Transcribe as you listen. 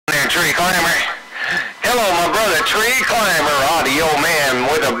there, Tree Climber. Hello, my brother, Tree Climber, audio man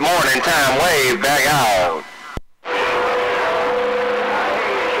with a morning time wave back out.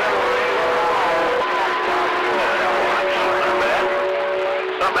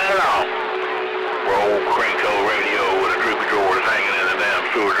 Not bad at all. Roll Cranko radio with a droopy drawers hanging in the damn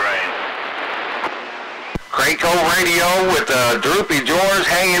sewer drain. Cranko radio with the droopy drawers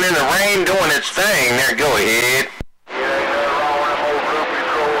hanging in the rain doing its thing. There, go ahead.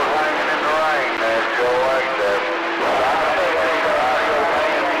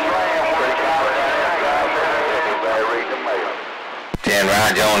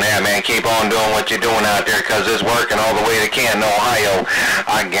 Ride on that, man. Keep on doing what you're doing out there, because it's working all the way to Canton, Ohio.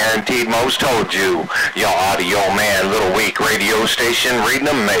 I guaranteed most told you. Your audio man, little weak radio station reading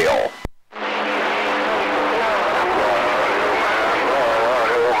the mail.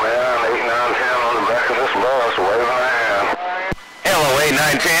 Hello,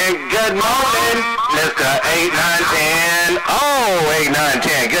 8910. Good morning, Mr. 8910. Oh,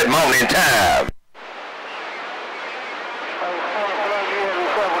 8910. Good morning time.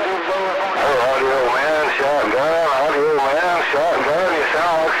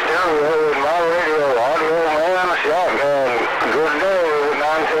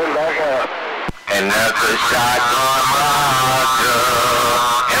 And that's a shotgun roger.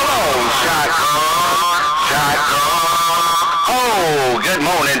 Hello, shotgun. Oh, good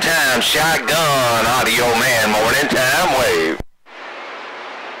morning time, shotgun, audio man, morning time wave.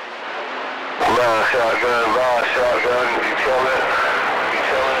 Shotgun, you kill it.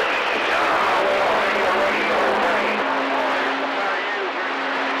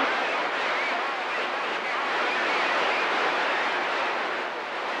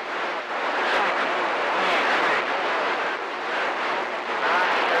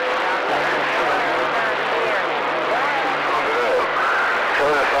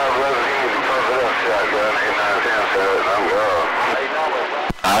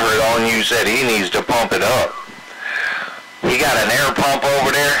 I heard on you said he needs to pump it up. He got an air pump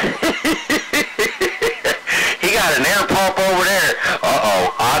over there. He got an air pump over there.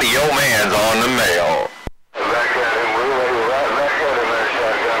 Uh-oh, audio man's on the mail. Back at him, right back at him there,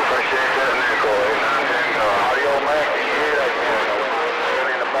 shotgun. Appreciate that nickel, 8910. Audio man, can you hear that?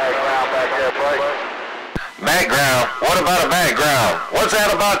 In the background back there, buddy. Background? What about a background? What's that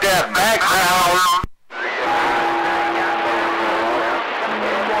about that background?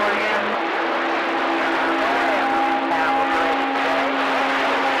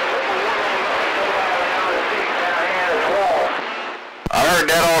 I heard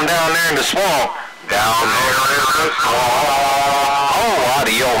that on down there in the swamp. Down there in the swamp. Oh,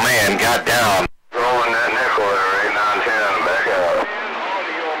 audio man got down. Throwing that nickel there, 8910, back out.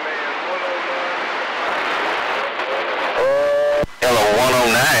 Hello,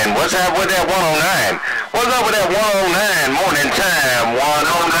 109. What's up with that 109? What's up with that 109? Morning time,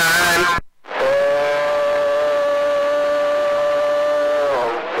 109.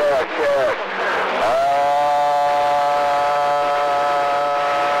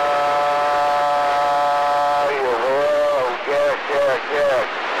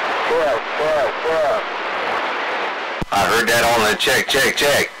 I heard that on the check.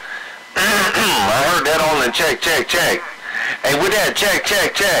 I heard that on the check. Hey, with that check,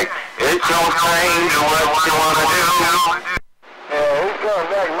 it's your thing, do what you want to do. Who's coming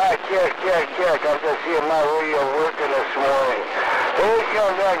back my check? I'm just seeing my radio working this morning. Who's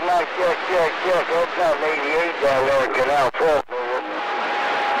coming back my check? That's not 88 down there in Canal 12.